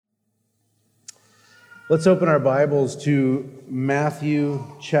Let's open our Bibles to Matthew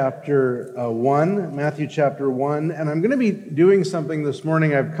chapter 1. Matthew chapter 1. And I'm going to be doing something this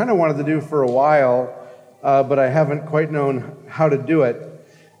morning I've kind of wanted to do for a while, but I haven't quite known how to do it.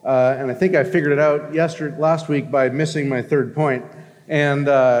 And I think I figured it out last week by missing my third point. And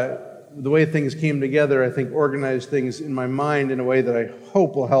the way things came together, I think, organized things in my mind in a way that I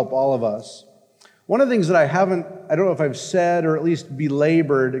hope will help all of us. One of the things that I don't know if I've said or at least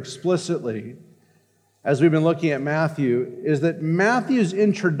belabored explicitly as we've been looking at Matthew, is that Matthew's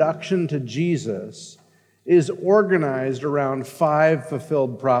introduction to Jesus is organized around 5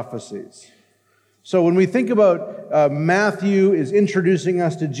 fulfilled prophecies. So when we think about Matthew is introducing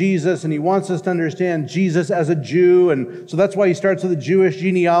us to Jesus, and he wants us to understand Jesus as a Jew, and so that's why he starts with a Jewish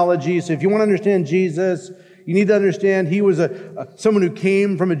genealogy. So if you want to understand Jesus, you need to understand he was someone who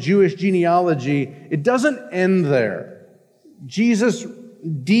came from a Jewish genealogy. It doesn't end there. Jesus'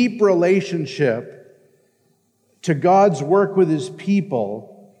 deep relationship to God's work with his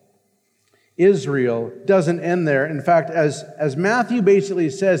people, Israel, doesn't end there. In fact, as Matthew basically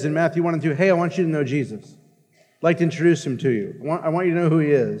says in Matthew 1 and 2, hey, I want you to know Jesus. I'd like to introduce him to you. I want you to know who he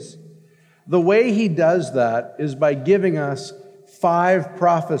is. The way he does that is by giving us 5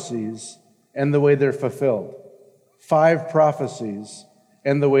 prophecies and the way they're fulfilled. 5 prophecies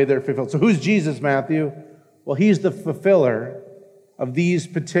and the way they're fulfilled. So who's Jesus, Matthew? Well, he's the fulfiller of these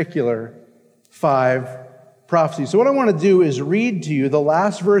particular 5 prophecies. So what I want to do is read to you the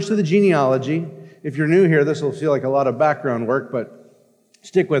last verse of the genealogy. If you're new here, this will feel like a lot of background work, but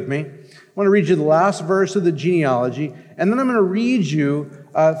stick with me. I want to read you the last verse of the genealogy, and then I'm going to read you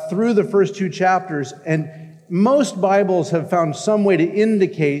through the first 2 chapters. And most Bibles have found some way to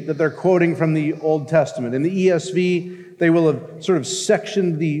indicate that they're quoting from the Old Testament. In the ESV, they will have sort of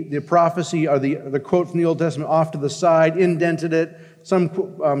sectioned the prophecy or the quote from the Old Testament off to the side, indented it.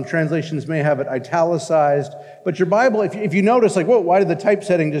 Some translations may have it italicized. But your Bible, if you notice, like, whoa, why did the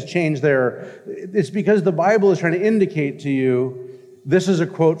typesetting just change there? It's because the Bible is trying to indicate to you, this is a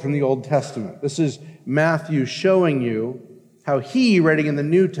quote from the Old Testament. This is Matthew showing you how he, writing in the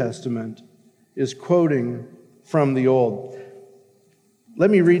New Testament, is quoting from the Old. Let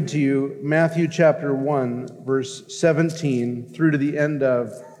me read to you Matthew chapter 1, verse 17, through to the end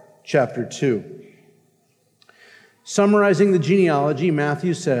of chapter 2. Summarizing the genealogy,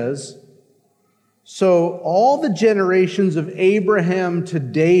 Matthew says, so all the generations of Abraham to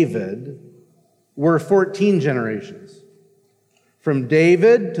David were 14 generations. From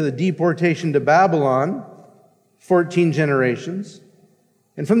David to the deportation to Babylon, 14 generations.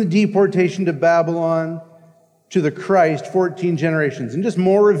 And from the deportation to Babylon to the Christ, 14 generations. And just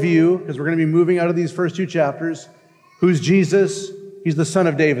more review, because we're going to be moving out of these first 2 chapters. Who's Jesus? He's the son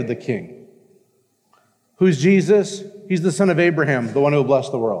of David, the king. Who's Jesus? He's the son of Abraham, the one who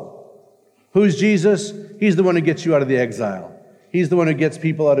blessed the world. Who's Jesus? He's the one who gets you out of the exile. He's the one who gets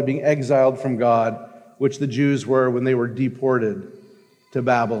people out of being exiled from God, which the Jews were when they were deported to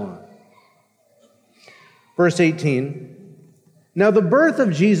Babylon. Verse 18, now the birth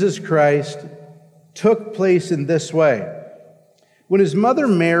of Jesus Christ took place in this way. When his mother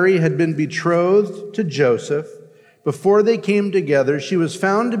Mary had been betrothed to Joseph, before they came together, she was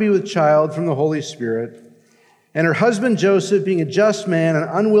found to be with child from the Holy Spirit. And her husband Joseph, being a just man and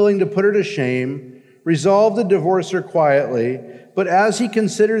unwilling to put her to shame, resolved to divorce her quietly. But as he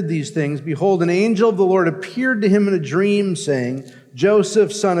considered these things, behold, an angel of the Lord appeared to him in a dream, saying,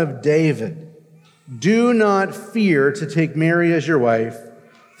 Joseph, son of David, do not fear to take Mary as your wife,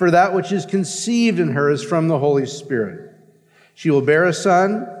 for that which is conceived in her is from the Holy Spirit. She will bear a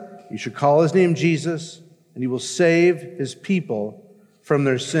son, you should call his name Jesus, and he will save his people from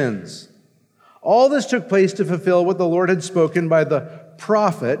their sins. All this took place to fulfill what the Lord had spoken by the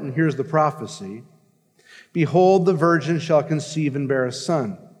prophet, and here's the prophecy. Behold, the virgin shall conceive and bear a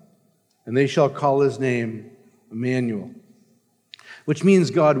son, and they shall call his name Emmanuel, which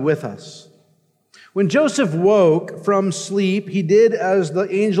means God with us. When Joseph woke from sleep, he did as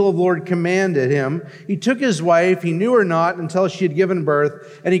the angel of the Lord commanded him. He took his wife, he knew her not until she had given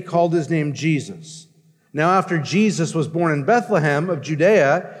birth, and he called his name Jesus. Now after Jesus was born in Bethlehem of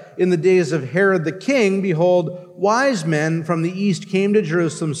Judea, in the days of Herod the king, behold, wise men from the east came to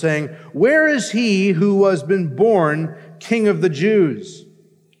Jerusalem, saying, where is he who was been born King of the Jews?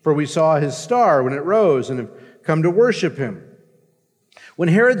 For we saw his star when it rose and have come to worship him. When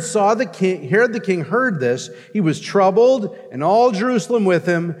Herod the king heard this, he was troubled, and all Jerusalem with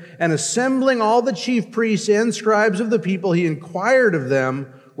him, and assembling all the chief priests and scribes of the people, he inquired of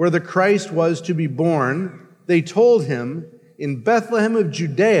them where the Christ was to be born. They told him, in Bethlehem of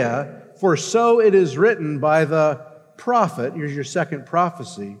Judea, for so it is written by the prophet. Here's your second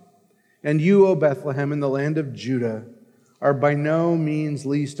prophecy. And you, O Bethlehem, in the land of Judah, are by no means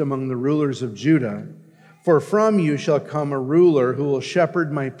least among the rulers of Judah, for from you shall come a ruler who will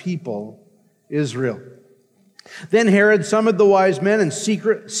shepherd my people, Israel." Then Herod summoned the wise men and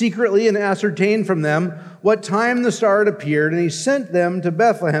secretly and ascertained from them what time the star had appeared, and he sent them to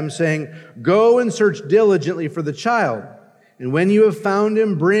Bethlehem, saying, "Go and search diligently for the child, and when you have found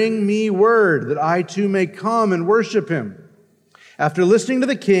him, bring me word, that I too may come and worship him." After listening to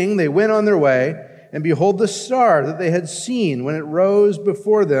the king, they went on their way, and behold, the star that they had seen when it rose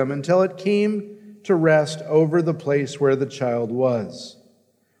before them until it came to rest over the place where the child was.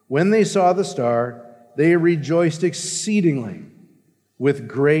 When they saw the star, they rejoiced exceedingly with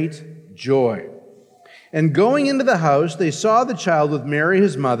great joy. And going into the house, they saw the child with Mary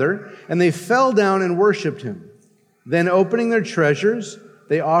his mother, and they fell down and worshipped him. Then opening their treasures,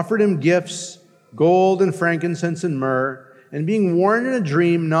 they offered him gifts, gold and frankincense and myrrh. And being warned in a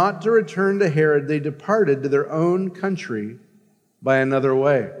dream not to return to Herod, they departed to their own country by another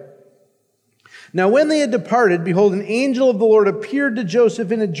way. Now when they had departed, behold, an angel of the Lord appeared to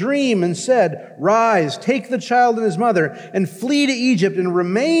Joseph in a dream and said, "Rise, take the child and his mother, and flee to Egypt, and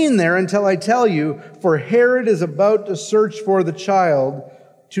remain there until I tell you, for Herod is about to search for the child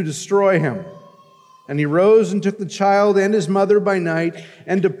to destroy him." And he rose and took the child and his mother by night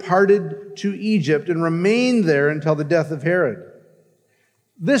and departed to Egypt and remained there until the death of Herod.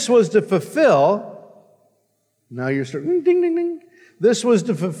 This was to fulfill, now you're starting, ding, ding, ding. This was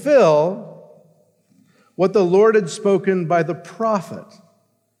to fulfill what the Lord had spoken by the prophet,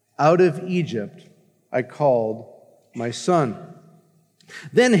 "Out of Egypt I called my son."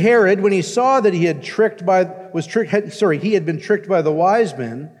 Then Herod, when he saw that he had been tricked by the wise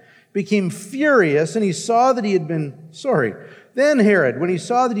men, became furious, and he saw that he had been, Then Herod, when he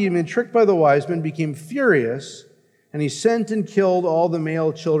saw that he had been tricked by the wise men, became furious, and he sent and killed all the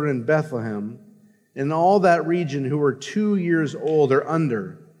male children in Bethlehem, and all that region who were 2 years old or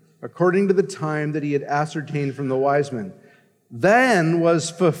under, according to the time that he had ascertained from the wise men. Then was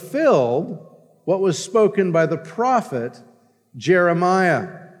fulfilled what was spoken by the prophet Jeremiah,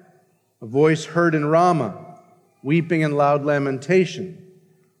 "A voice heard in Ramah, weeping and loud lamentation,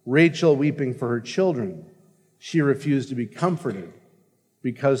 Rachel weeping for her children. She refused to be comforted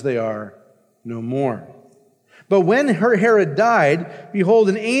because they are no more." But when Herod died, behold,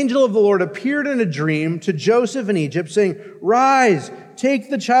 an angel of the Lord appeared in a dream to Joseph in Egypt, saying, "Rise, take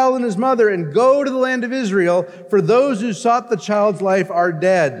the child and his mother, and go to the land of Israel, for those who sought the child's life are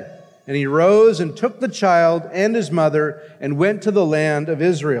dead." And he rose and took the child and his mother and went to the land of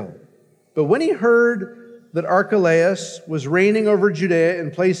Israel. But when he heard that Archelaus was reigning over Judea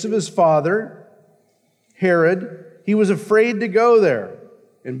in place of his father, Herod, he was afraid to go there.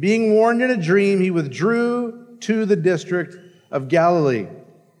 And being warned in a dream, he withdrew to the district of Galilee.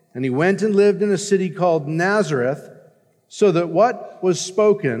 And he went and lived in a city called Nazareth, so that what was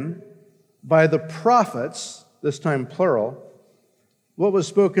spoken by the prophets, this time plural, what was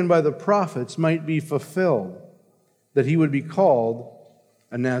spoken by the prophets might be fulfilled, that he would be called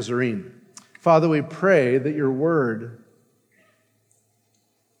a Nazarene. Father, we pray that your word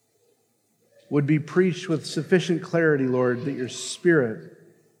would be preached with sufficient clarity, Lord, that your Spirit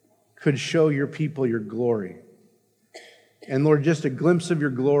could show your people your glory. And Lord, just a glimpse of your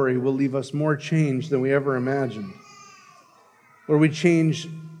glory will leave us more changed than we ever imagined. Lord, we change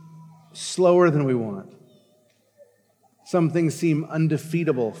slower than we want. Some things seem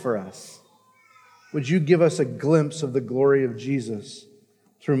undefeatable for us. Would you give us a glimpse of the glory of Jesus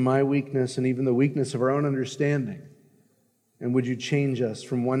through my weakness and even the weakness of our own understanding? And would you change us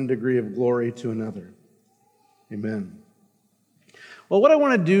from one degree of glory to another? Amen. Well, what I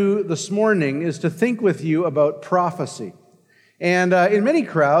want to do this morning is to think with you about prophecy. And in many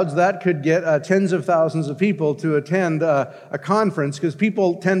crowds, that could get tens of thousands of people to attend a conference, because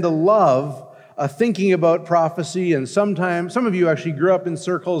people tend to love thinking about prophecy. And sometimes, some of you actually grew up in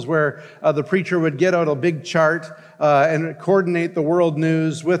circles where the preacher would get out a big chart and coordinate the world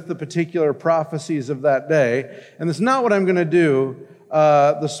news with the particular prophecies of that day. And that's not what I'm going to do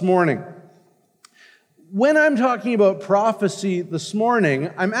this morning. When I'm talking about prophecy this morning,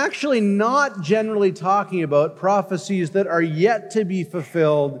 I'm actually not generally talking about prophecies that are yet to be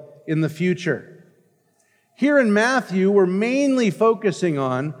fulfilled in the future. Here in Matthew, we're mainly focusing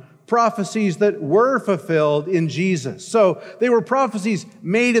on prophecies that were fulfilled in Jesus. So they were prophecies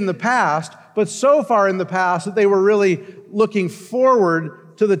made in the past, but so far in the past that they were really looking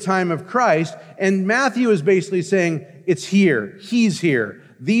forward to the time of Christ. And Matthew is basically saying, it's here. He's here.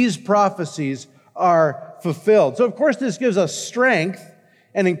 These prophecies are fulfilled. So of course this gives us strength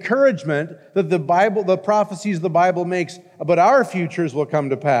and encouragement that the prophecies the Bible makes about our futures will come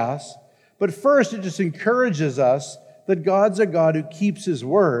to pass. But first, it just encourages us that God's a God who keeps his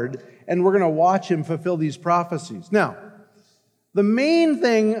word, and we're going to watch him fulfill these prophecies. Now, the main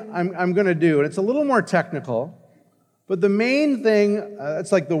thing I'm going to do, and it's a little more technical, but the main thing,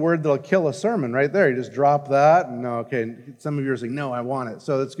 it's like the word that'll kill a sermon right there. You just drop that, and no, okay, some of you are saying, no, I want it,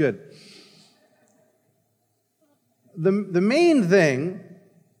 so that's good. The main thing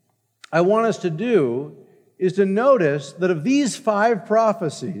I want us to do is to notice that of these 5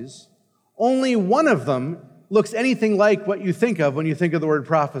 prophecies, only one of them looks anything like what you think of when you think of the word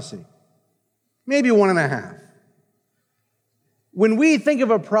prophecy. Maybe 1.5. When we think of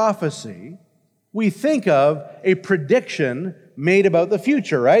a prophecy, we think of a prediction made about the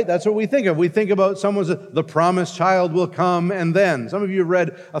future, right? That's what we think of. We think about the promised child will come and then. Some of you have read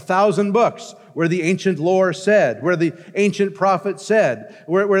 1,000 books where the ancient lore said, where the ancient prophet said,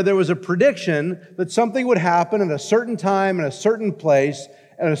 where there was a prediction that something would happen at a certain time, in a certain place,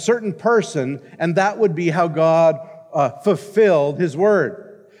 and a certain person, and that would be how God fulfilled his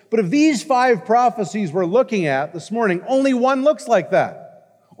word. But of these 5 prophecies we're looking at this morning, only one looks like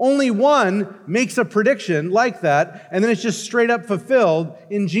that. Only one makes a prediction like that, and then it's just straight up fulfilled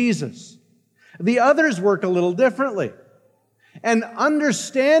in Jesus. The others work a little differently. And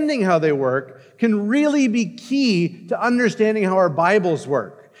understanding how they work can really be key to understanding how our Bibles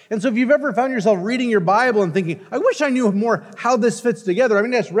work. And so if you've ever found yourself reading your Bible and thinking, I wish I knew more how this fits together. I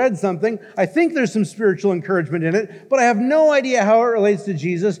just read something. I think there's some spiritual encouragement in it, but I have no idea how it relates to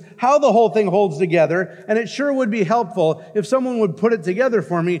Jesus, how the whole thing holds together, and it sure would be helpful if someone would put it together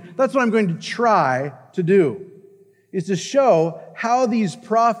for me. That's what I'm going to try to do, is to show how these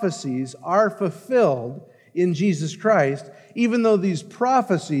prophecies are fulfilled in Jesus Christ, even though these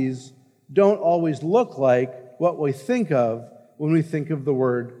prophecies don't always look like what we think of when we think of the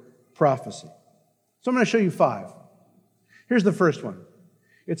word prophecy. So I'm going to show you 5. Here's the first one.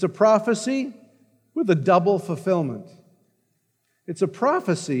 It's a prophecy with a double fulfillment. It's a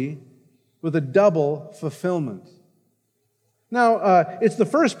prophecy with a double fulfillment. Now, it's the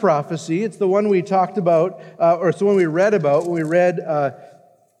first prophecy. It's the one we talked about, or it's the one we read about when we read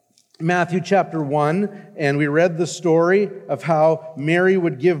Matthew chapter 1, and we read the story of how Mary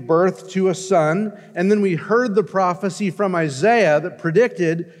would give birth to a son, and then we heard the prophecy from Isaiah that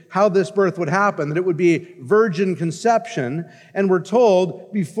predicted how this birth would happen, that it would be a virgin conception, and we're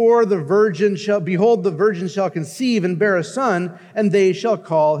told, behold, the virgin shall conceive and bear a son, and they shall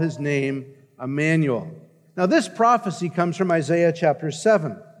call his name Emmanuel. Now, this prophecy comes from Isaiah chapter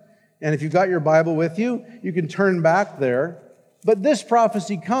 7, and if you've got your Bible with you, you can turn back there. But this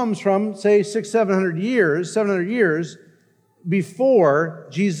prophecy comes from, say, 700 years before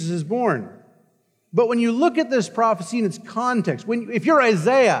Jesus is born. But when you look at this prophecy in its context, if you're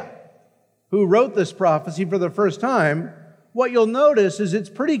Isaiah, who wrote this prophecy for the first time, what you'll notice is it's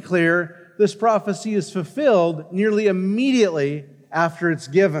pretty clear this prophecy is fulfilled nearly immediately after it's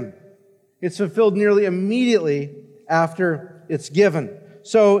given. It's fulfilled nearly immediately after it's given.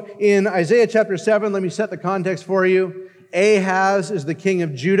 So in Isaiah chapter 7, let me set the context for you. Ahaz is the king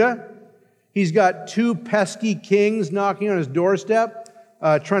of Judah. He's got 2 pesky kings knocking on his doorstep,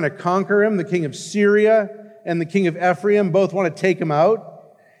 trying to conquer him. The king of Syria and the king of Ephraim both want to take him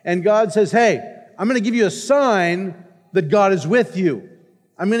out. And God says, hey, I'm going to give you a sign that God is with you.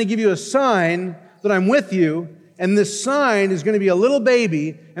 I'm going to give you a sign that I'm with you. And this sign is going to be a little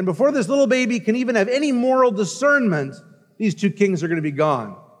baby. And before this little baby can even have any moral discernment, these 2 kings are going to be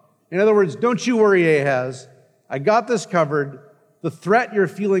gone. In other words, don't you worry, Ahaz. I got this covered. The threat you're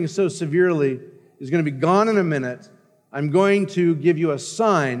feeling so severely is going to be gone in a minute. I'm going to give you a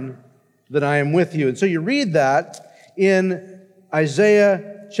sign that I am with you. And so you read that in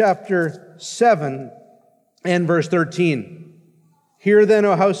Isaiah chapter 7 and verse 13. Hear then,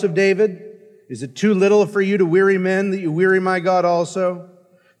 O house of David, is it too little for you to weary men that you weary my God also?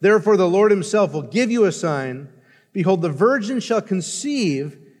 Therefore the Lord himself will give you a sign. Behold, the virgin shall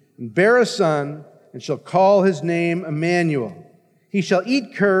conceive and bear a son, and shall call his name Emmanuel. He shall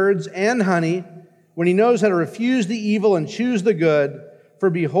eat curds and honey when he knows how to refuse the evil and choose the good. For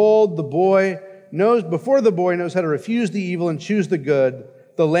behold, before the boy knows how to refuse the evil and choose the good,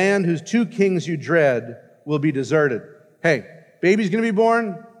 the land whose 2 kings you dread will be deserted. Hey, baby's going to be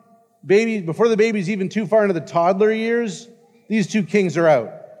born. Before the baby's even too far into the toddler years, these 2 kings are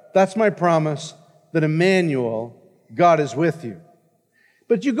out. That's my promise that Emmanuel, God is with you.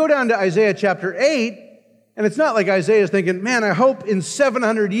 But you go down to Isaiah chapter 8, and it's not like Isaiah is thinking, man, I hope in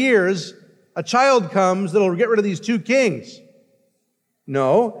 700 years a child comes that'll get rid of these 2 kings.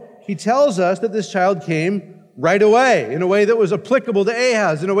 No, he tells us that this child came right away, in a way that was applicable to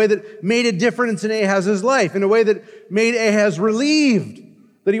Ahaz, in a way that made a difference in Ahaz's life, in a way that made Ahaz relieved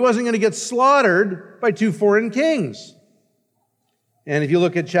that he wasn't going to get slaughtered by two foreign kings. And if you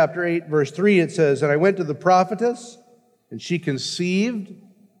look at chapter 8, verse 3, it says, "And I went to the prophetess, and she conceived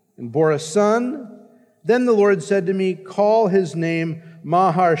and bore a son. Then the Lord said to me, call his name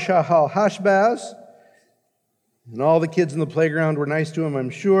Mahar-Shahal-Hashbaz." And all the kids in the playground were nice to him,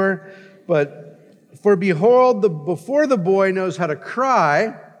 I'm sure. But, "For behold, before the boy knows how to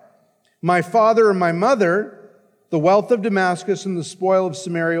cry, my father and my mother, the wealth of Damascus and the spoil of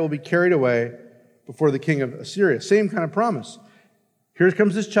Samaria will be carried away before the king of Assyria." Same kind of promise. Here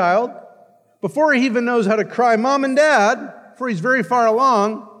comes this child. Before he even knows how to cry, "Mom and Dad," before he's very far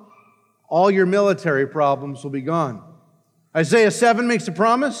along, all your military problems will be gone. Isaiah 7 makes a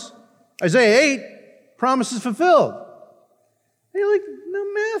promise. Isaiah 8, promise is fulfilled. And you're like, no,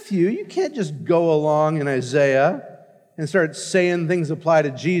 Matthew, you can't just go along in Isaiah and start saying things apply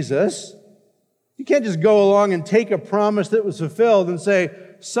to Jesus. You can't just go along and take a promise that was fulfilled and say,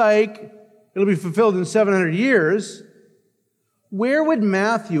 psych, it'll be fulfilled in 700 years. Where would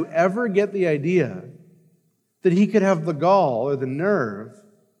Matthew ever get the idea that he could have the gall or the nerve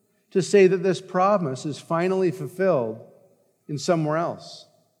to say that this promise is finally fulfilled in somewhere else?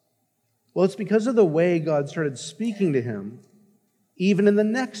 Well, it's because of the way God started speaking to him, even in the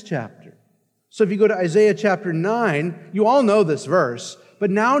next chapter. So if you go to Isaiah chapter 9, you all know this verse,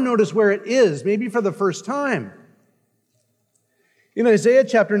 but now notice where it is, maybe for the first time. In Isaiah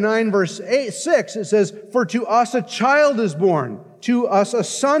chapter 9, verse 6, it says, "For to us a child is born, to us a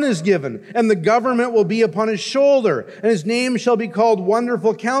son is given, and the government will be upon his shoulder, and his name shall be called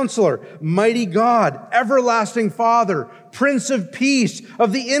Wonderful Counselor, Mighty God, Everlasting Father, Prince of Peace.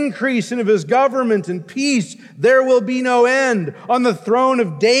 Of the increase and of his government and peace there will be no end, on the throne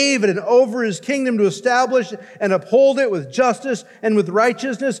of David and over his kingdom, to establish and uphold it with justice and with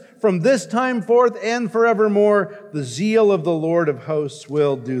righteousness from this time forth and forevermore. The zeal of the Lord of hosts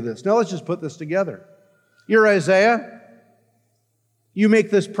will do this." Now let's just put this together. You're Isaiah. You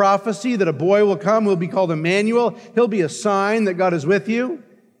make this prophecy that a boy will come who will be called Emmanuel. He'll be a sign that God is with you.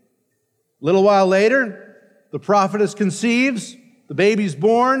 A little while later, the prophetess conceives, the baby's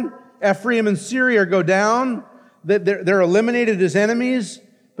born, Ephraim and Syria go down, they're eliminated as enemies,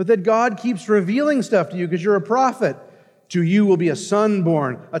 but that God keeps revealing stuff to you because you're a prophet. To you will be a son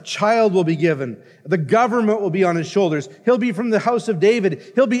born, a child will be given, the government will be on his shoulders. He'll be from the house of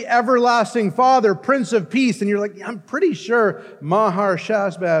David. He'll be everlasting Father, Prince of Peace. And you're like, yeah, I'm pretty sure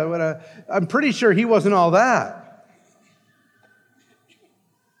Mahar-Shahbaz, I'm pretty sure he wasn't all that.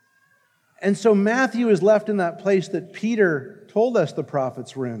 And so Matthew is left in that place that Peter told us the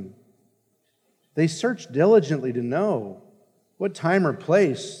prophets were in. They searched diligently to know what time or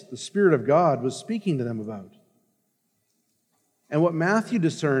place the Spirit of God was speaking to them about. And what Matthew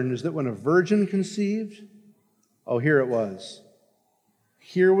discerned is that when a virgin conceived, oh, here it was.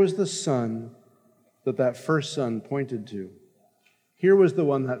 Here was the son that first son pointed to. Here was the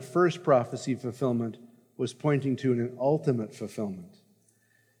one that first prophecy fulfillment was pointing to in an ultimate fulfillment.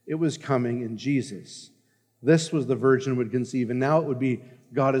 It was coming in Jesus. This was the virgin would conceive, and now it would be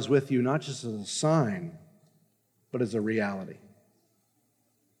God is with you, not just as a sign, but as a reality.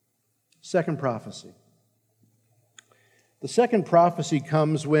 Second prophecy. The second prophecy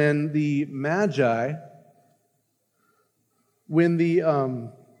comes when the Magi, the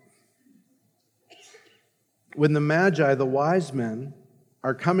wise men,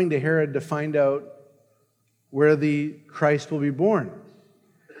 are coming to Herod to find out where the Christ will be born.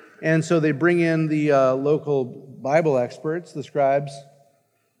 And so they bring in the local Bible experts, the scribes,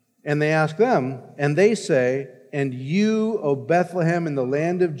 and they ask them, and they say, "And you, O Bethlehem, in the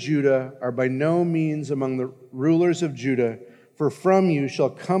land of Judah, are by no means among the rulers of Judah, for from you shall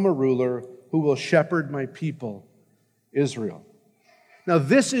come a ruler who will shepherd my people, Israel." Now,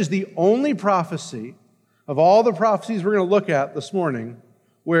 this is the only prophecy of all the prophecies we're going to look at this morning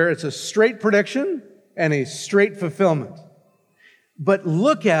where it's a straight prediction and a straight fulfillment. But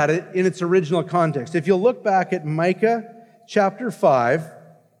look at it in its original context. If you'll look back at Micah chapter 5,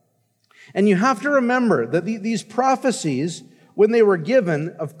 and you have to remember that these prophecies, when they were given,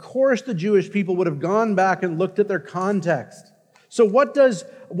 of course the Jewish people would have gone back and looked at their context. So what does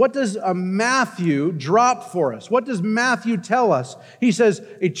Matthew drop for us? What does Matthew tell us? He says,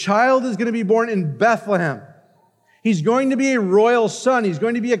 a child is going to be born in Bethlehem. He's going to be a royal son. He's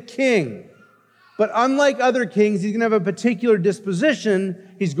going to be a king. But unlike other kings, he's going to have a particular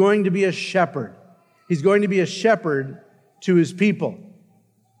disposition. He's going to be a shepherd. He's going to be a shepherd to his people.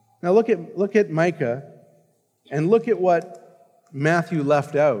 Now look at Micah and look at what Matthew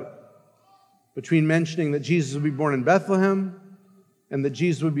left out between mentioning that Jesus would be born in Bethlehem and that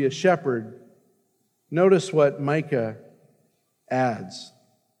Jesus would be a shepherd. Notice what Micah adds.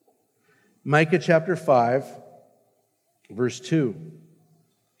 Micah chapter 5, verse 2.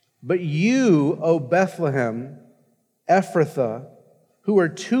 But you, O Bethlehem, Ephrathah, who are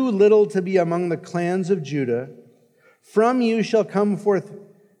too little to be among the clans of Judah, from you shall come forth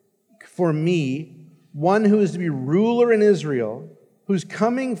for me one who is to be ruler in Israel, whose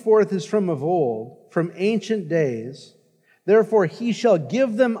coming forth is from of old, from ancient days. Therefore he shall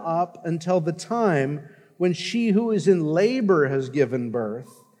give them up until the time when she who is in labor has given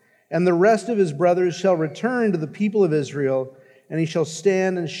birth, and the rest of his brothers shall return to the people of Israel, and he shall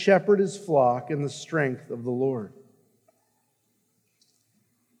stand and shepherd his flock in the strength of the Lord.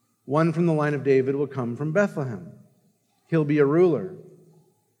 One from the line of David will come from Bethlehem. He'll be a ruler.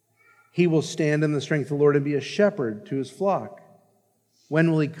 He will stand in the strength of the Lord and be a shepherd to his flock. When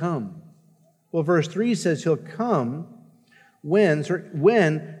will he come? Well, verse 3 says he'll come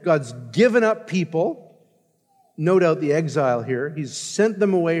when God's given up people, no doubt the exile here, he's sent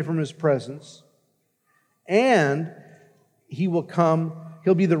them away from his presence, and he will come,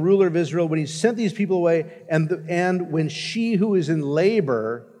 he'll be the ruler of Israel when he's sent these people away, and when she who is in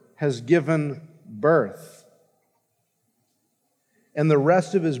labor has given birth. And the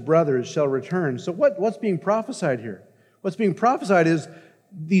rest of his brothers shall return. So what's being prophesied here? What's being prophesied is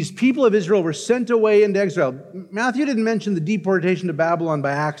these people of Israel were sent away into exile. Matthew didn't mention the deportation to Babylon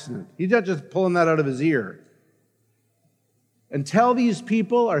by accident. He's not just pulling that out of his ear. Until these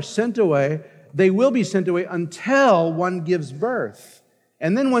people are sent away, they will be sent away until one gives birth.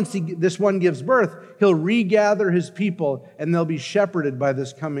 And then once this one gives birth, he'll regather his people and they'll be shepherded by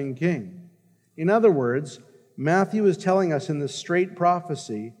this coming king. In other words, Matthew is telling us in this straight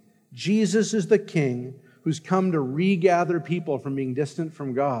prophecy, Jesus is the king who's come to regather people from being distant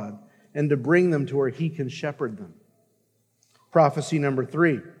from God and to bring them to where he can shepherd them. Prophecy number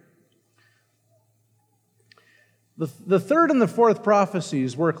 3. The third and the fourth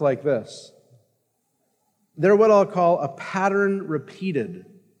prophecies work like this. They're what I'll call a pattern repeated.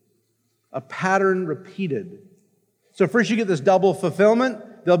 A pattern repeated. So first you get this double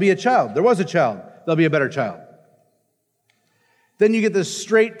fulfillment. There'll be a child. There was a child. There'll be a better child. Then you get this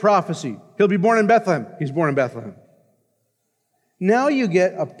straight prophecy. He'll be born in Bethlehem. He's born in Bethlehem. Now you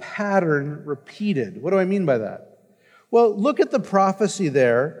get a pattern repeated. What do I mean by that? Well, look at the prophecy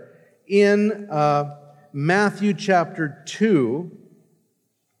there in Matthew chapter 2.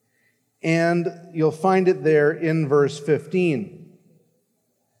 And you'll find it there in verse 15.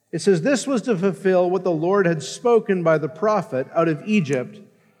 It says, "This was to fulfill what the Lord had spoken by the prophet, out of Egypt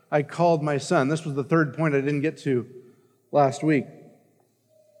I called my son." This was the third point I didn't get to last week.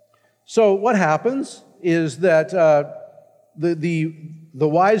 So what happens is that the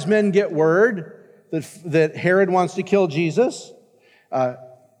wise men get word that Herod wants to kill Jesus.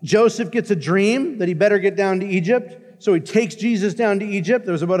 Joseph gets a dream that he better get down to Egypt. So he takes Jesus down to Egypt.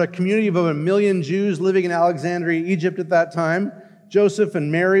 There was about a community of about 1 million Jews living in Alexandria, Egypt at that time. Joseph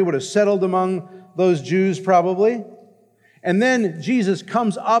and Mary would have settled among those Jews probably. And then Jesus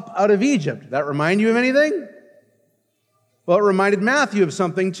comes up out of Egypt. That remind you of anything? Well, it reminded Matthew of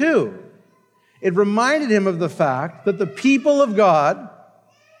something too. It reminded him of the fact that the people of God,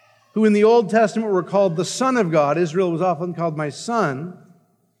 who in the Old Testament were called the Son of God, Israel was often called my son,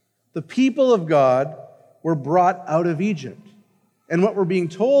 the people of God were brought out of Egypt. And what we're being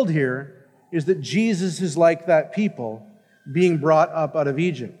told here is that Jesus is like that people being brought up out of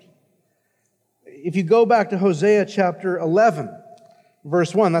Egypt. If you go back to Hosea chapter 11,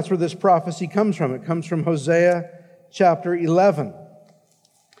 verse 1, that's where this prophecy comes from. It comes from Hosea chapter 11.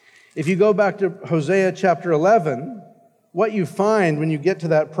 If you go back to Hosea chapter 11, what you find when you get to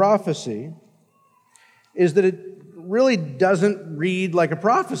that prophecy is that it really doesn't read like a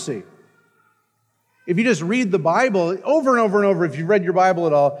prophecy. If you just read the Bible over and over and over, if you've read your Bible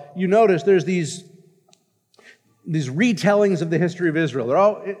at all, you notice there's these retellings of the history of Israel.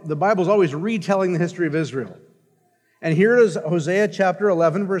 The Bible's always retelling the history of Israel. And here it is, Hosea chapter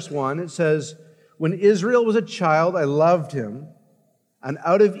 11, verse 1. It says, "When Israel was a child, I loved him, and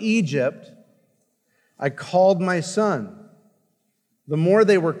out of Egypt I called my son. The more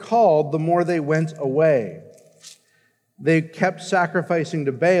they were called, the more they went away. They kept sacrificing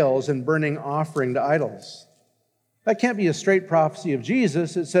to Baals and burning offering to idols." That can't be a straight prophecy of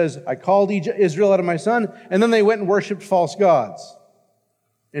Jesus. It says, I called Israel out of my son, and then they went and worshiped false gods.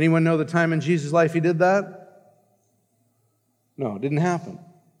 Anyone know the time in Jesus' life he did that? No, it didn't happen.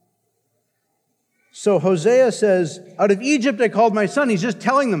 So Hosea says, out of Egypt I called my son. He's just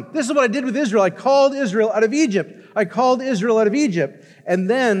telling them, this is what I did with Israel. I called Israel out of Egypt. I called Israel out of Egypt. And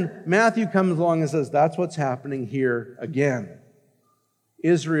then Matthew comes along and says, that's what's happening here again.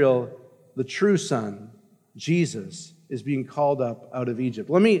 Israel, the true son, Jesus, is being called up out of Egypt.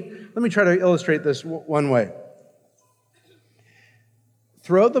 Let me try to illustrate this one way.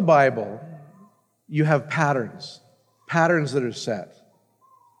 Throughout the Bible, you have patterns that are set.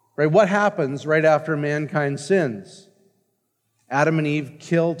 Right? What happens right after mankind sins? Adam and Eve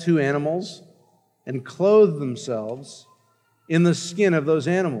kill two animals and clothe themselves in the skin of those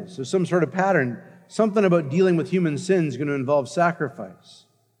animals. There's some sort of pattern. Something about dealing with human sin is going to involve sacrifice.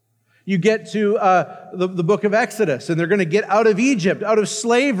 You get to the book of Exodus, and they're going to get out of Egypt, out of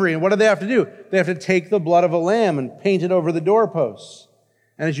slavery. And what do they have to do? They have to take the blood of a lamb and paint it over the doorposts.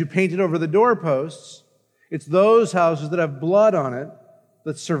 And as you paint it over the doorposts, it's those houses that have blood on it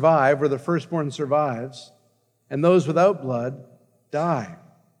that survive, where the firstborn survives, and those without blood die.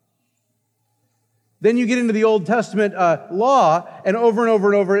 Then you get into the Old Testament law, and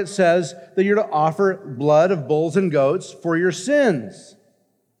over it says that you're to offer blood of bulls and goats for your sins.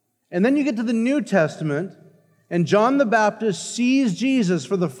 And then you get to the New Testament, and John the Baptist sees Jesus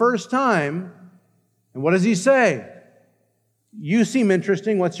for the first time, and what does he say? You seem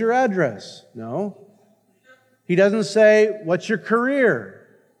interesting, what's your address? No. He doesn't say, what's your career?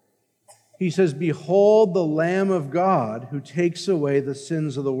 He says, behold the Lamb of God who takes away the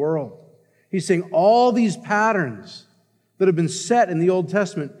sins of the world. He's saying all these patterns that have been set in the Old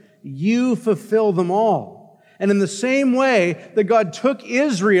Testament, you fulfill them all. And in the same way that God took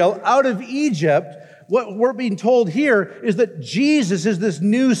Israel out of Egypt, what we're being told here is that Jesus is this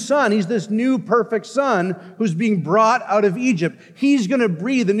new son. He's this new perfect son who's being brought out of Egypt. He's going to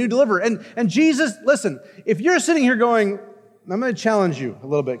breathe a new deliverer. And Jesus, listen, if you're sitting here going, I'm going to challenge you a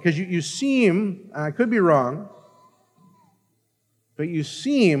little bit, because you seem, and I could be wrong, but you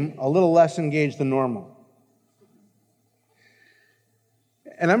seem a little less engaged than normal.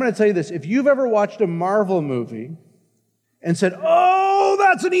 And I'm going to tell you this. If you've ever watched a Marvel movie and said, oh,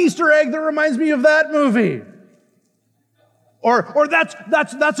 that's an Easter egg that reminds me of that movie, or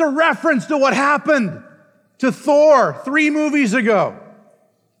that's a reference to what happened to Thor 3 movies ago,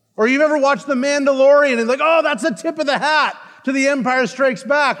 or you've ever watched The Mandalorian and like, oh, that's a tip of the hat to The Empire Strikes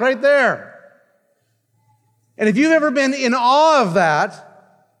Back right there. And if you've ever been in awe of that,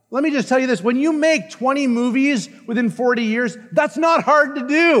 let me just tell you this. When you make 20 movies within 40 years, that's not hard to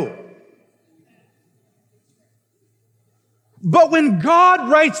do. But when God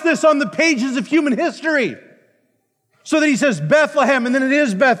writes this on the pages of human history, so that he says Bethlehem, and then it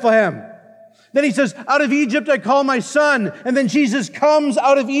is Bethlehem. Then he says, out of Egypt I call my son. And then Jesus comes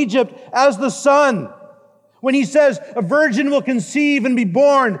out of Egypt as the son. When he says a virgin will conceive and be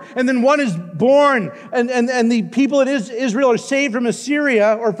born, and then one is born, and the people of Israel are saved from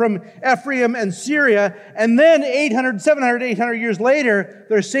Assyria, or from Ephraim and Syria, and then 800 years later,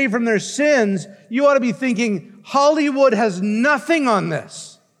 they're saved from their sins, you ought to be thinking, Hollywood has nothing on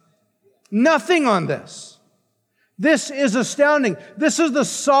this. Nothing on this. This is astounding. This is the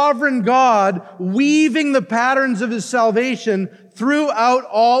sovereign God weaving the patterns of his salvation throughout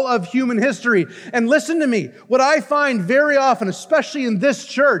all of human history. And listen to me, what I find very often, especially in this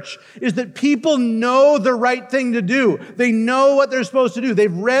church, is that people know the right thing to do. They know what they're supposed to do.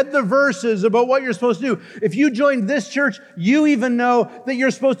 They've read the verses about what you're supposed to do. If you joined this church, you even know that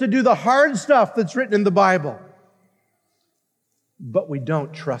you're supposed to do the hard stuff that's written in the Bible. But we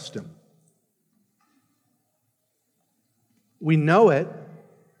don't trust him. We know it,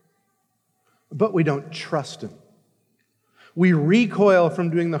 but we don't trust him. We recoil from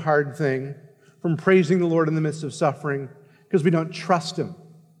doing the hard thing, from praising the Lord in the midst of suffering, because we don't trust him.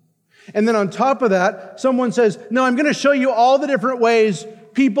 And then on top of that, someone says, no, I'm going to show you all the different ways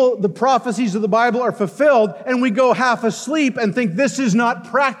the prophecies of the Bible are fulfilled, and we go half asleep and think this is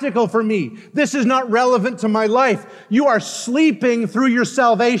not practical for me. This is not relevant to my life. You are sleeping through your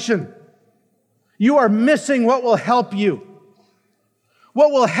salvation. You are missing what will help you.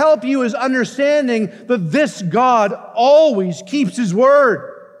 What will help you is understanding that this God always keeps his word.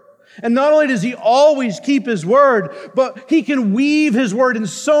 And not only does he always keep his word, but he can weave his word in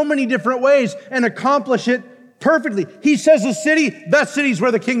so many different ways and accomplish it perfectly. He says a city, that city's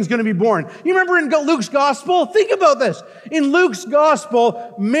where the king's going to be born. You remember in Luke's gospel? Think about this. In Luke's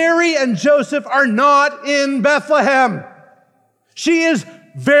gospel, Mary and Joseph are not in Bethlehem. She is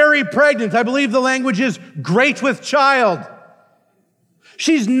very pregnant. I believe the language is great with child.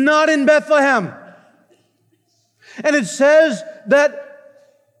 She's not in Bethlehem. And it says that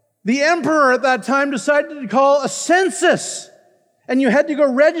the emperor at that time decided to call a census, and you had to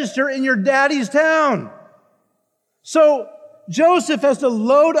go register in your daddy's town. So Joseph has to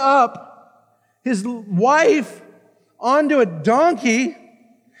load up his wife onto a donkey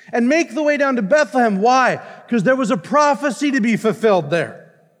and make the way down to Bethlehem. Why? Because there was a prophecy to be fulfilled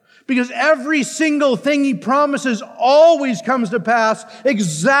there. Because every single thing he promises always comes to pass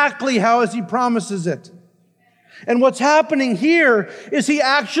exactly how as he promises it. And what's happening here is he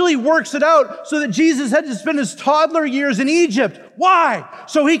actually works it out so that Jesus had to spend his toddler years in Egypt. Why?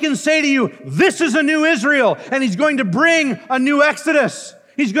 So he can say to you, this is a new Israel, and he's going to bring a new Exodus.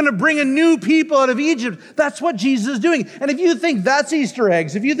 He's going to bring a new people out of Egypt. That's what Jesus is doing. And if you think that's Easter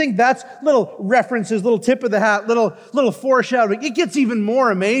eggs, if you think that's little references, little tip of the hat, little foreshadowing, it gets even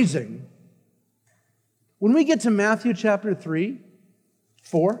more amazing. When we get to Matthew chapter 3,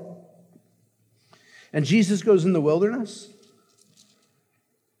 4, and Jesus goes in the wilderness,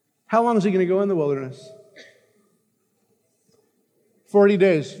 how long is he going to go in the wilderness? 40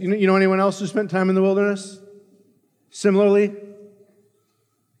 days. You know anyone else who spent time in the wilderness? Similarly?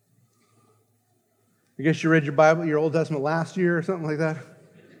 I guess you read your Bible, your Old Testament last year or something like that.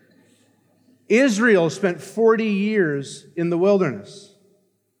 Israel spent 40 years in the wilderness.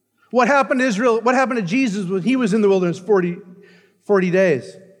 What happened to Israel? What happened to Jesus when he was in the wilderness 40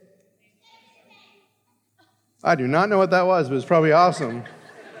 days? I do not know what that was, but it's probably awesome.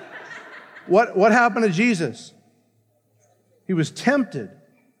 What happened to Jesus? He was tempted.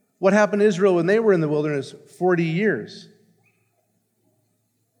 What happened to Israel when they were in the wilderness 40 years?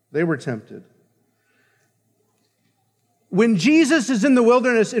 They were tempted. When Jesus is in the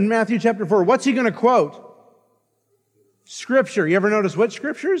wilderness in Matthew chapter 4, what's he going to quote? Scripture. You ever notice what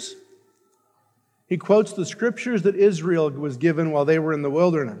scriptures? He quotes the scriptures that Israel was given while they were in the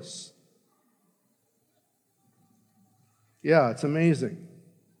wilderness. Yeah, it's amazing.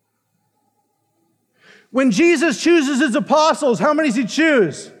 When Jesus chooses his apostles, how many does he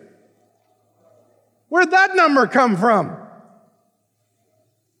choose? Where'd that number come from?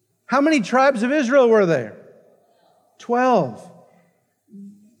 How many tribes of Israel were there? 12.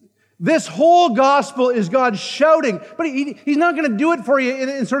 This whole gospel is God shouting, but he's not going to do it for you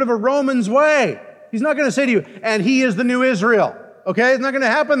in sort of a Romans way. He's not going to say to you, and he is the new Israel. Okay? It's not going to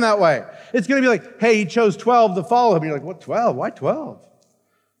happen that way. It's going to be like, hey, he chose 12 to follow him. You're like, what, 12? Why 12?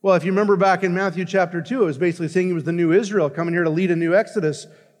 Well, if you remember back in Matthew chapter 2, it was basically saying he was the new Israel coming here to lead a new Exodus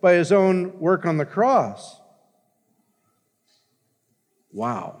by his own work on the cross.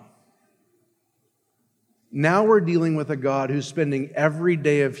 Wow. Now we're dealing with a God who's spending every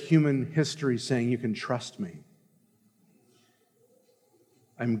day of human history saying, you can trust me.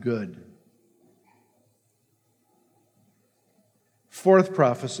 I'm good. Fourth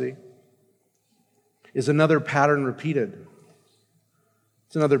prophecy is another pattern repeated.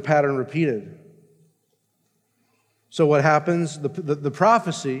 It's another pattern repeated. So what happens? The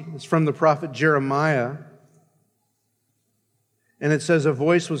prophecy is from the prophet Jeremiah. And it says, a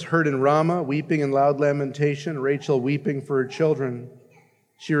voice was heard in Ramah, weeping and loud lamentation, Rachel weeping for her children.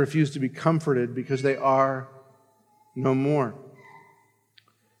 She refused to be comforted because they are no more.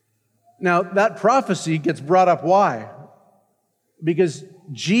 Now, that prophecy gets brought up. Why? Because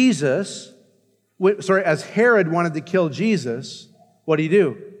as Herod wanted to kill Jesus, what did he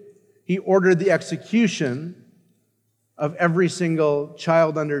do? He ordered the execution of every single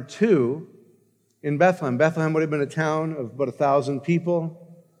child under 2 in Bethlehem. Bethlehem would have been a town of about 1,000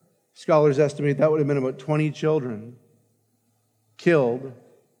 people. Scholars estimate that would have been about 20 children killed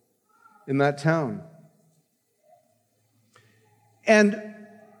in that town. And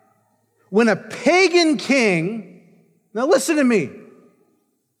when a pagan king, now listen to me,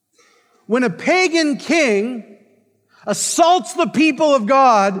 when a pagan king assaults the people of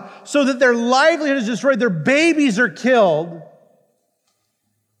God so that their livelihood is destroyed, their babies are killed,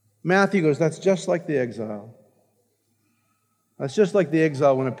 Matthew goes, that's just like the exile. That's just like the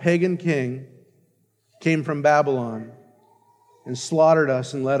exile when a pagan king came from Babylon and slaughtered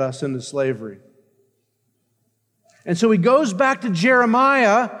us and led us into slavery. And so he goes back to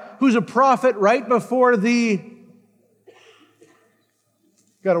Jeremiah, who's a prophet right before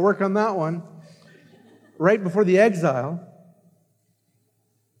got to work on that one, right before the exile.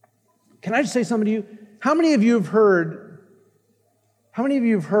 Can I just say something to you? How many of you have heard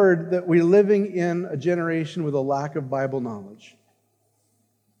that we're living in a generation with a lack of Bible knowledge?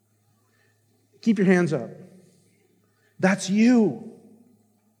 Keep your hands up. That's you.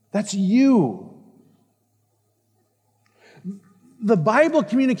 That's you. The Bible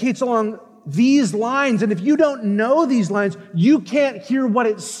communicates along these lines, and if you don't know these lines, you can't hear what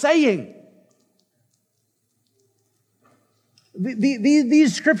it's saying.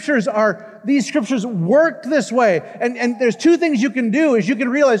 These scriptures work this way. And there's two things you can do is you can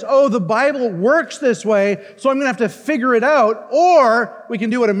realize, oh, the Bible works this way, so I'm going to have to figure it out. Or we can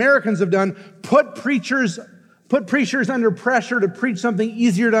do what Americans have done, put preachers under pressure to preach something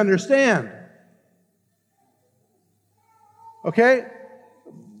easier to understand. Okay?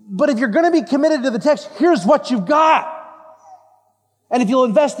 But if you're going to be committed to the text, here's what you've got. And if you'll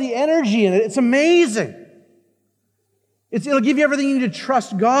invest the energy in it, it's amazing. It'll give you everything you need to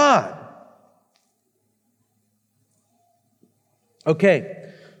trust God.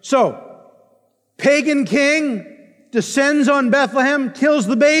 Okay, so pagan king descends on Bethlehem, kills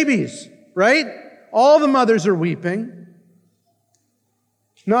the babies, right? All the mothers are weeping.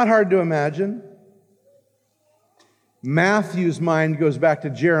 Not hard to imagine. Matthew's mind goes back to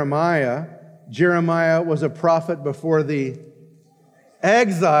Jeremiah. Jeremiah was a prophet before the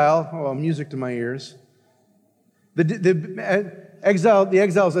exile. Oh, music to my ears. The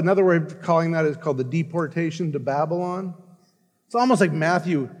exile is another way of calling that is called the deportation to Babylon. It's almost like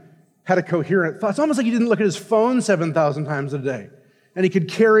Matthew had a coherent thought. It's almost like he didn't look at his phone 7,000 times a day, and he could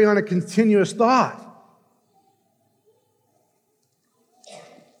carry on a continuous thought.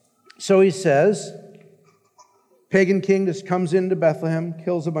 So he says, pagan king just comes into Bethlehem,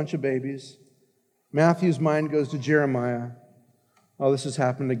 kills a bunch of babies. Matthew's mind goes to Jeremiah. Oh, this has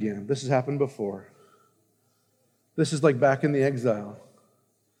happened again. This has happened before. This is like back in the exile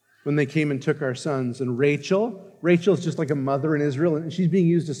when they came and took our sons. And Rachel's just like a mother in Israel, and she's being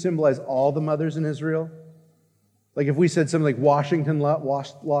used to symbolize all the mothers in Israel. Like if we said something like Washington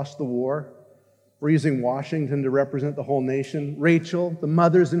lost the war, we're using Washington to represent the whole nation. Rachel, the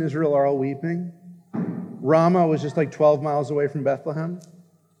mothers in Israel are all weeping. Ramah was just like 12 miles away from Bethlehem.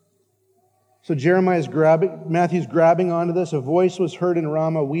 So Matthew's grabbing onto this. A voice was heard in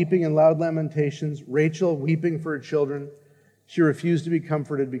Ramah, weeping in loud lamentations. Rachel weeping for her children. She refused to be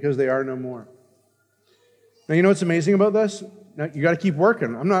comforted because they are no more. Now, you know what's amazing about this? Now, you got to keep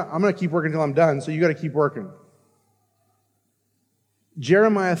working. I'm going to keep working until I'm done, so you got to keep working.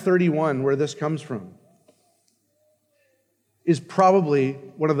 Jeremiah 31, where this comes from, is probably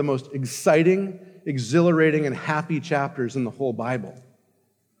one of the most exciting, exhilarating, and happy chapters in the whole Bible.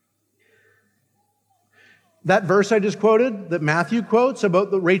 That verse I just quoted, that Matthew quotes about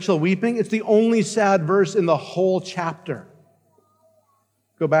the Rachel weeping, it's the only sad verse in the whole chapter.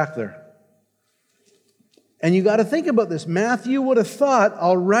 Go back there. And you got to think about this. Matthew would have thought,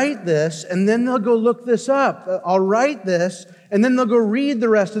 I'll write this, and then they'll go look this up. I'll write this, and then they'll go read the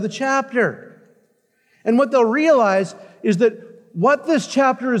rest of the chapter. And what they'll realize is that what this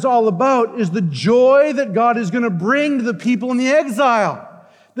chapter is all about is the joy that God is going to bring to the people in the exile.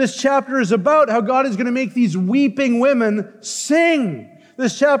 This chapter is about how God is going to make these weeping women sing.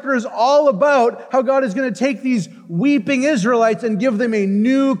 This chapter is all about how God is going to take these weeping Israelites and give them a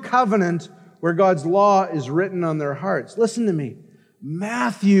new covenant where God's law is written on their hearts. Listen to me.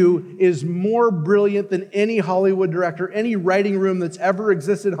 Matthew is more brilliant than any Hollywood director, any writing room that's ever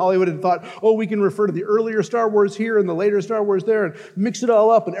existed in Hollywood and thought, oh, we can refer to the earlier Star Wars here and the later Star Wars there and mix it all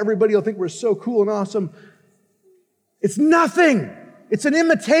up and everybody will think we're so cool and awesome. It's nothing. It's an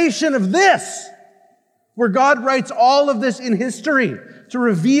imitation of this, where God writes all of this in history to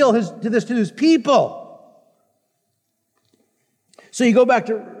reveal this to his people. So you go back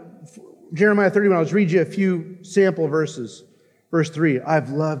to Jeremiah 31. I'll just read you a few sample verses. Verse 3,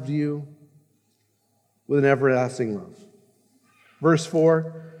 I've loved you with an everlasting love. Verse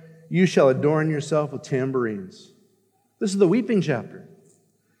 4, you shall adorn yourself with tambourines. This is the weeping chapter.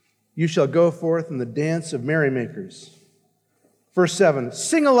 You shall go forth in the dance of merrymakers. Verse 7,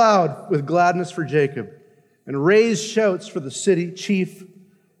 sing aloud with gladness for Jacob and raise shouts for the city chief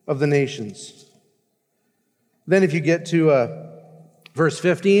of the nations. Then if you get to verse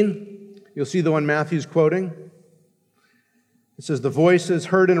 15, you'll see the one Matthew's quoting. It says, the voice is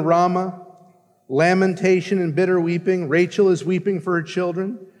heard in Ramah, lamentation and bitter weeping. Rachel is weeping for her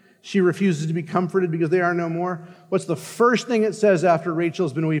children. She refuses to be comforted because they are no more. What's the first thing it says after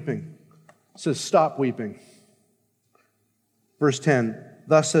Rachel's been weeping? It says, stop weeping. Verse 10,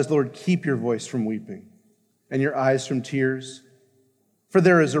 thus says the Lord, keep your voice from weeping and your eyes from tears. For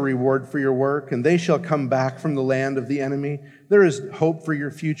there is a reward for your work, and they shall come back from the land of the enemy. There is hope for your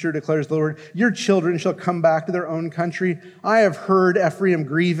future, declares the Lord. Your children shall come back to their own country. I have heard Ephraim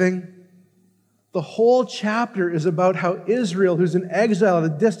grieving. The whole chapter is about how Israel, who's in exile at a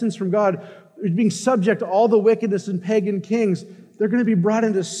distance from God, is being subject to all the wickedness and pagan kings. They're going to be brought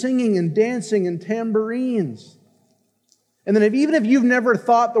into singing and dancing and tambourines. And then even if you've never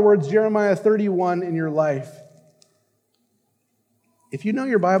thought the words Jeremiah 31 in your life, if you know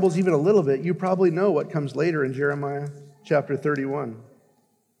your Bibles even a little bit, you probably know what comes later in Jeremiah chapter 31.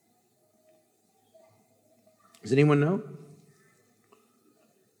 Does anyone know?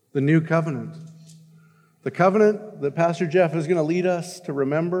 The new covenant. The covenant that Pastor Jeff is going to lead us to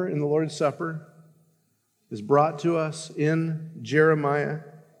remember in the Lord's Supper is brought to us in Jeremiah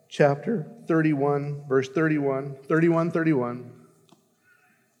chapter 31, verse 31.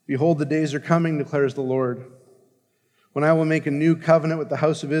 Behold, the days are coming, declares the Lord, when I will make a new covenant with the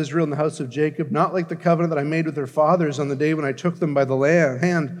house of Israel and the house of Jacob, not like the covenant that I made with their fathers on the day when I took them by the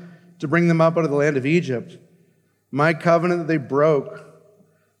hand to bring them up out of the land of Egypt. My covenant that they broke,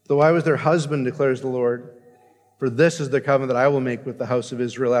 though I was their husband, declares the Lord. For this is the covenant that I will make with the house of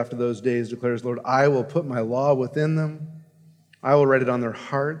Israel after those days, declares the Lord. I will put my law within them. I will write it on their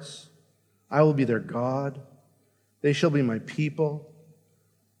hearts. I will be their God. They shall be my people.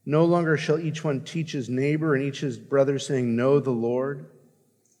 No longer shall each one teach his neighbor and each his brother, saying, know the Lord,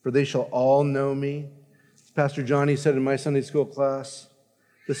 for they shall all know me. As Pastor Johnny said in my Sunday school class,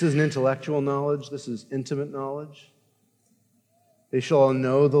 this isn't intellectual knowledge, this is intimate knowledge. They shall all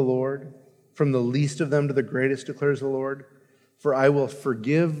know the Lord, from the least of them to the greatest, declares the Lord. For I will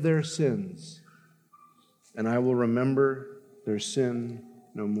forgive their sins, and I will remember their sin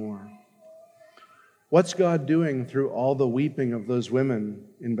no more. What's God doing through all the weeping of those women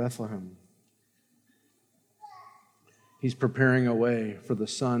in Bethlehem? He's preparing a way for the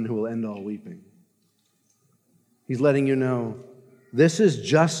Son who will end all weeping. He's letting you know, this is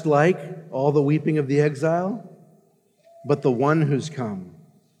just like all the weeping of the exile, but the one who's come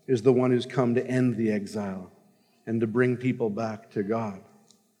is the one who's come to end the exile and to bring people back to God.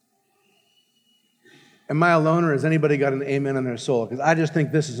 Am I alone, or has anybody got an amen in their soul? Because I just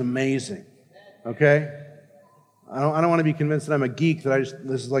think this is amazing. Okay? I don't want to be convinced that I'm a geek, that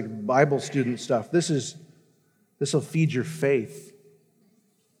this is like Bible student stuff. This will feed your faith.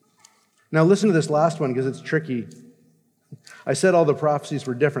 Now listen to this last one because it's tricky. I said all the prophecies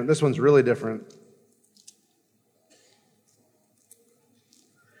were different. This one's really different.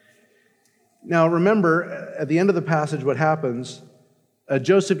 Now remember, at the end of the passage, what happens?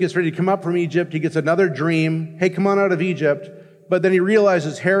 Joseph gets ready to come up from Egypt. He gets another dream. Hey, come on out of Egypt. But then he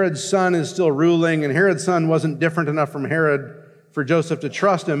realizes Herod's son is still ruling, and Herod's son wasn't different enough from Herod for Joseph to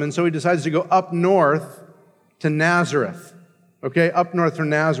trust him, and so he decides to go up north to Nazareth. Okay, up north from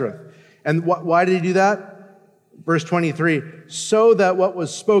Nazareth. And why did he do that? Verse 23, so that what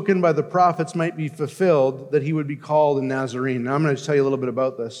was spoken by the prophets might be fulfilled, that he would be called a Nazarene. Now I'm going to tell you a little bit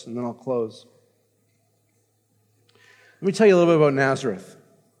about this, and then I'll close. Let me tell you a little bit about Nazareth.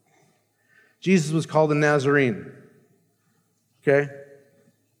 Jesus was called a Nazarene. Okay?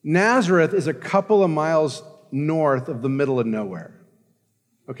 Nazareth is a couple of miles north of the middle of nowhere.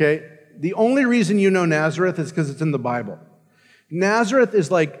 Okay? The only reason you know Nazareth is because it's in the Bible. Nazareth is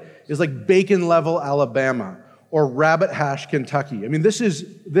like Bacon Level, Alabama, or Rabbit Hash, Kentucky. I mean, this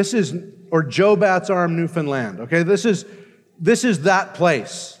is or Joe Bat's Arm, Newfoundland. Okay? This is that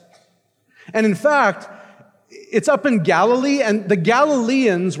place. And in fact, it's up in Galilee, and the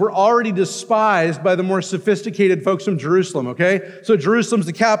Galileans were already despised by the more sophisticated folks from Jerusalem, okay? So Jerusalem's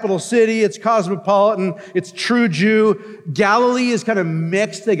the capital city, it's cosmopolitan, it's true Jew. Galilee is kind of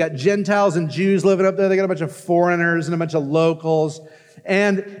mixed. They got Gentiles and Jews living up there. They got a bunch of foreigners and a bunch of locals.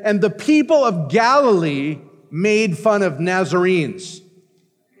 And the people of Galilee made fun of Nazarenes.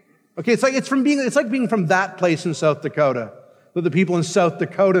 Okay, it's like being from that place in South Dakota that the people in South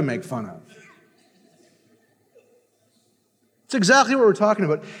Dakota make fun of. It's exactly what we're talking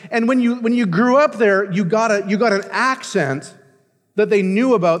about. And when you grew up there, you got an accent that they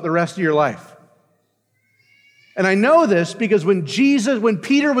knew about the rest of your life. And I know this because when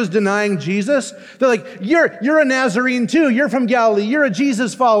Peter was denying Jesus, they're like, you're a Nazarene too. You're from Galilee. You're a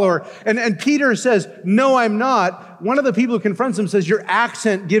Jesus follower. And Peter says, no, I'm not. One of the people who confronts him says, your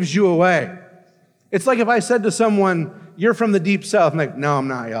accent gives you away. It's like if I said to someone, you're from the deep south. I'm like, no, I'm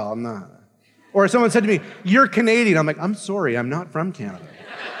not, y'all. I'm not. Or someone said to me, you're Canadian. I'm like, I'm sorry, I'm not from Canada.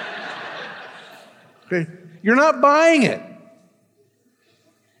 Okay? You're not buying it.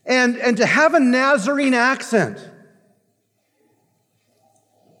 And to have a Nazarene accent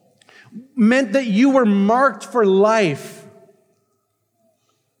meant that you were marked for life.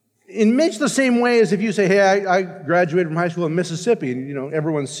 In much the same way as if you say, hey, I graduated from high school in Mississippi, and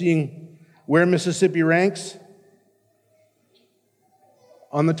everyone's seeing where Mississippi ranks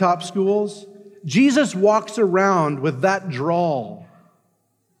on the top schools. Jesus walks around with that drawl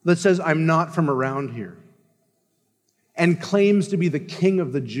that says, I'm not from around here, and claims to be the king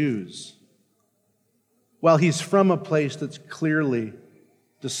of the Jews, while he's from a place that's clearly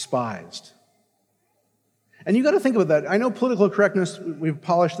despised. And you got to think about that. I know political correctness, we've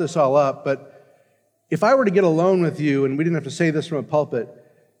polished this all up, but if I were to get alone with you, and we didn't have to say this from a pulpit,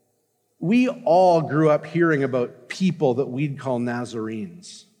 we all grew up hearing about people that we'd call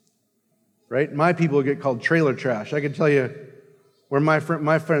Nazarenes. Right? My people would get called trailer trash. I can tell you where my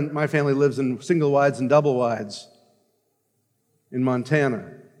family lives in single wides and double wides in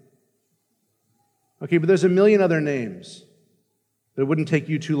Montana. Okay, but there's a million other names. that it wouldn't take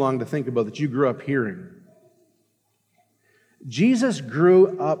you too long to think about that you grew up hearing. Jesus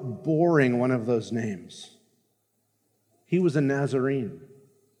grew up bearing one of those names. He was a Nazarene.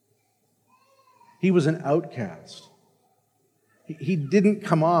 He was an outcast. He didn't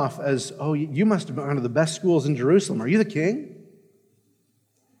come off as, oh, you must have gone to the best schools in Jerusalem. Are you the king?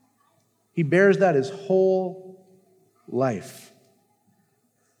 He bears that his whole life.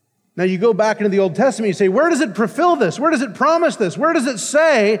 Now you go back into the Old Testament, you say, where does it fulfill this? Where does it promise this? Where does it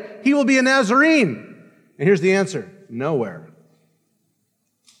say he will be a Nazarene? And here's the answer: nowhere.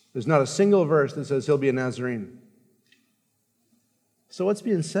 There's not a single verse that says he'll be a Nazarene. So what's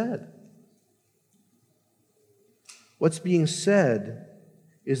being said? What's being said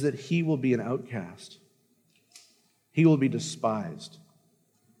is that he will be an outcast. He will be despised.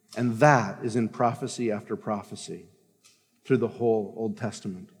 And that is in prophecy after prophecy through the whole Old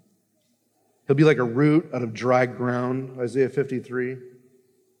Testament. He'll be like a root out of dry ground, Isaiah 53.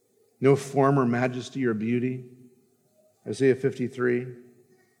 No form or majesty or beauty, Isaiah 53.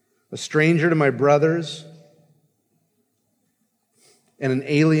 A stranger to my brothers and an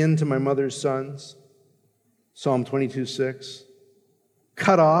alien to my mother's sons, Psalm 22:6.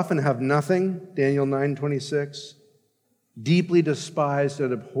 Cut off and have nothing, Daniel 9:26. Deeply despised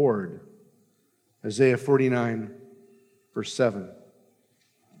and abhorred, Isaiah 49, verse 7.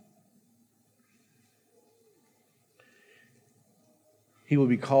 He will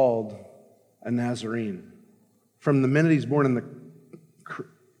be called a Nazarene. From the minute he's born in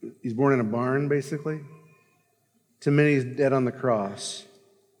a barn, basically, to the minute he's dead on the cross,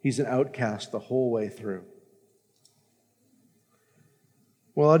 he's an outcast the whole way through.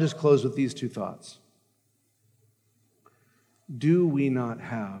 Well, I'll just close with these two thoughts. Do we not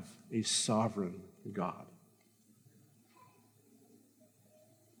have a sovereign God?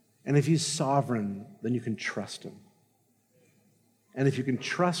 And if he's sovereign, then you can trust him. And if you can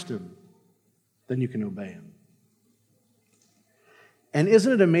trust him, then you can obey him. And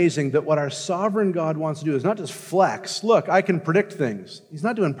isn't it amazing that what our sovereign God wants to do is not just flex, look, I can predict things. He's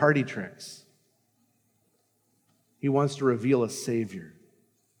not doing party tricks. He wants to reveal a Savior.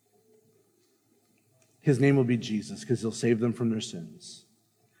 His name will be Jesus because he'll save them from their sins.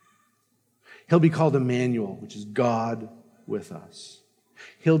 He'll be called Emmanuel, which is God with us.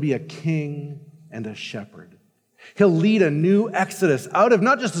 He'll be a king and a shepherd. He'll lead a new exodus out of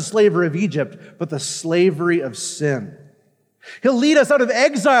not just the slavery of Egypt, but the slavery of sin. He'll lead us out of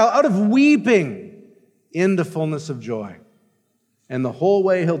exile, out of weeping, into fullness of joy. And the whole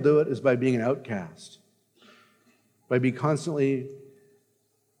way he'll do it is by being an outcast, by being constantly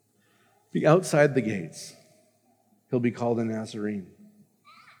outside the gates. He'll be called a Nazarene.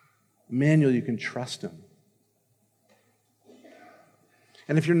 Emmanuel, you can trust him.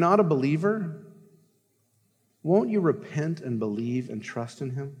 And if you're not a believer, won't you repent and believe and trust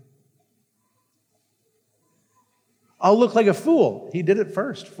in him? I'll look like a fool. He did it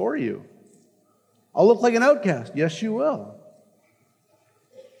first for you. I'll look like an outcast. Yes, you will.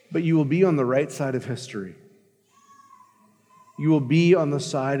 But you will be on the right side of history. You will be on the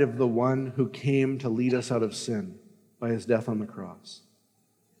side of the one who came to lead us out of sin by his death on the cross.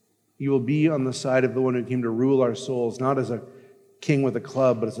 You will be on the side of the one who came to rule our souls, not as a king with a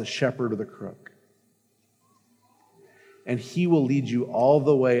club, but as a shepherd with a crook. And he will lead you all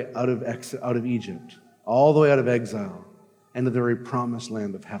the way out of Egypt, all the way out of exile, and to the very promised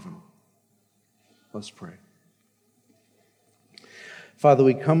land of heaven. Let's pray. Father,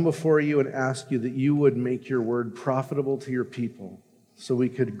 we come before you and ask you that you would make your word profitable to your people so we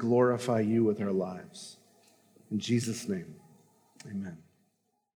could glorify you with our lives. In Jesus' name, amen.